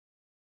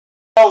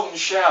golden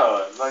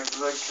shower, like.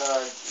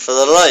 For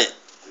the light.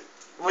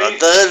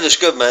 The hill is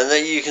good, man.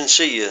 You can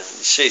see you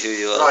see who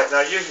you are. Right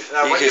now,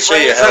 when you house.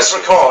 press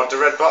record, the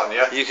red button,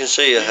 yeah. You can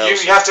see your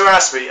house. You have to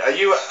ask me: are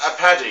you a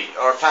paddy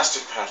or a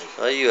plastic paddy?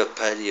 Are you a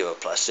paddy or a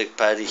plastic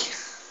paddy?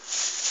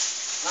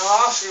 No,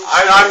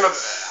 I'm a.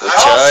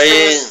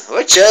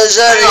 Which is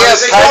it? Are you a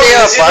paddy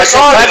or a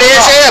plastic paddy?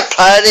 Is he a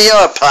paddy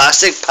or a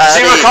plastic paddy?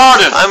 Is he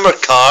recording? I'm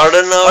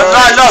recording now.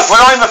 Look, when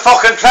I'm a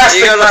fucking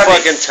plastic paddy. You gotta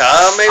fucking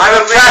tell me.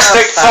 I'm a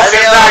plastic fucking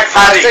bag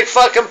paddy. Plastic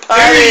fucking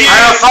paddy.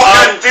 I'm a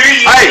fucking.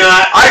 Hey,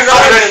 I'm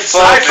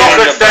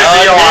fucking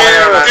Desi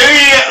O'Hare.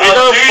 You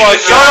don't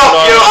fucking shut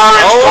up, you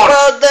orange know cunt.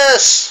 about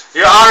this.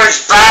 You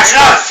orange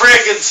bastard. Not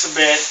friggin'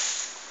 submit.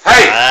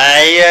 Hey!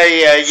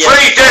 Yeah.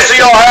 Free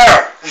Desi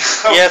O'Hare!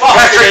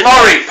 Patrick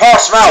Murray,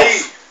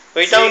 Portsmouth!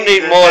 We don't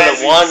need more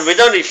than one. We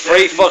don't need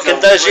three fucking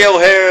Desi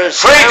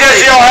O'Hares. Free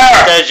Desi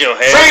O'Hare! Desi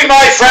O'Hare. Free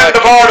my friend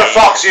aboard the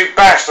Fox, you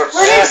bastards!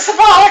 Release the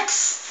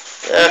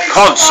box!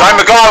 Cunts, I'm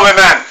a Galway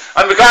man.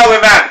 I'm a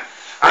Galway man.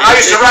 And I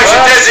used to write to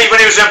Desi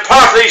when he was in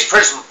Portlaoise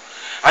prison.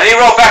 And he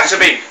wrote back to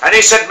me, and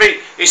he sent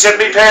me pictures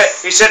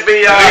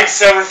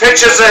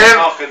of him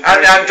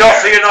and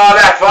Duffy and all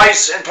that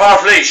place in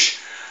Portlaoise.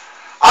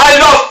 I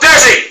love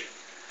Desi!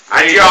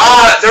 And you're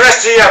all, the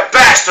rest of you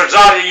bastards,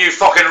 all of you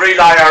fucking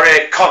real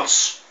IRA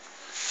cunts.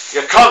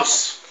 You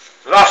cunts.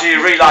 A lot of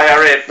you real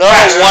IRA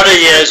bastards. No, one of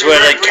you is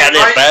with a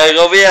cannon bag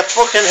over your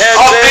fucking head.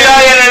 Up the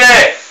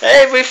INLA!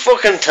 Hey, we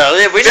fucking tell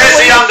you. We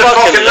Desi know on the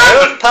fucking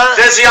London.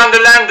 Desi on the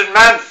London,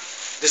 man.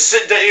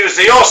 He was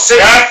the OC.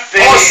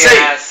 OC.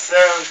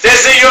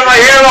 Desi, you're my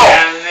hero.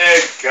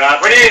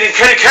 When you in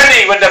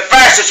Kilkenny, when the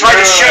bastards tried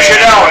to shoot you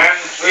down,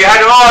 you had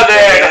them all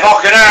there, the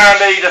fucking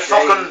army,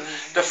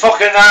 the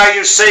fucking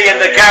RUC and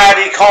the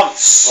Gardaí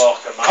cunts.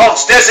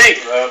 Cunts, Desi.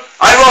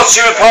 I wrote to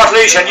you in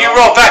Portlaoise and you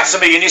wrote back to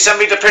me and you sent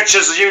me the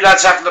pictures of you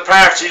lads having the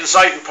party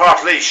inside in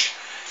Portlaoise.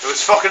 It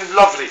was fucking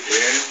lovely.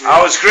 I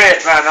was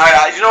great, man.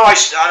 I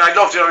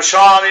loved it. I was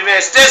showing all my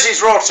mates.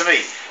 Desi's wrote to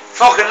me.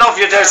 Fucking love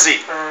you, Desi.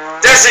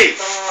 Desi,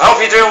 I hope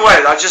you're doing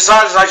well. I just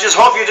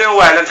hope you're doing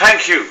well and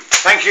thank you.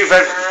 Thank you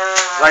very much.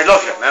 I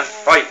love you, man.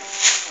 Bye.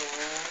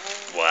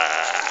 Wow.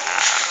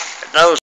 That was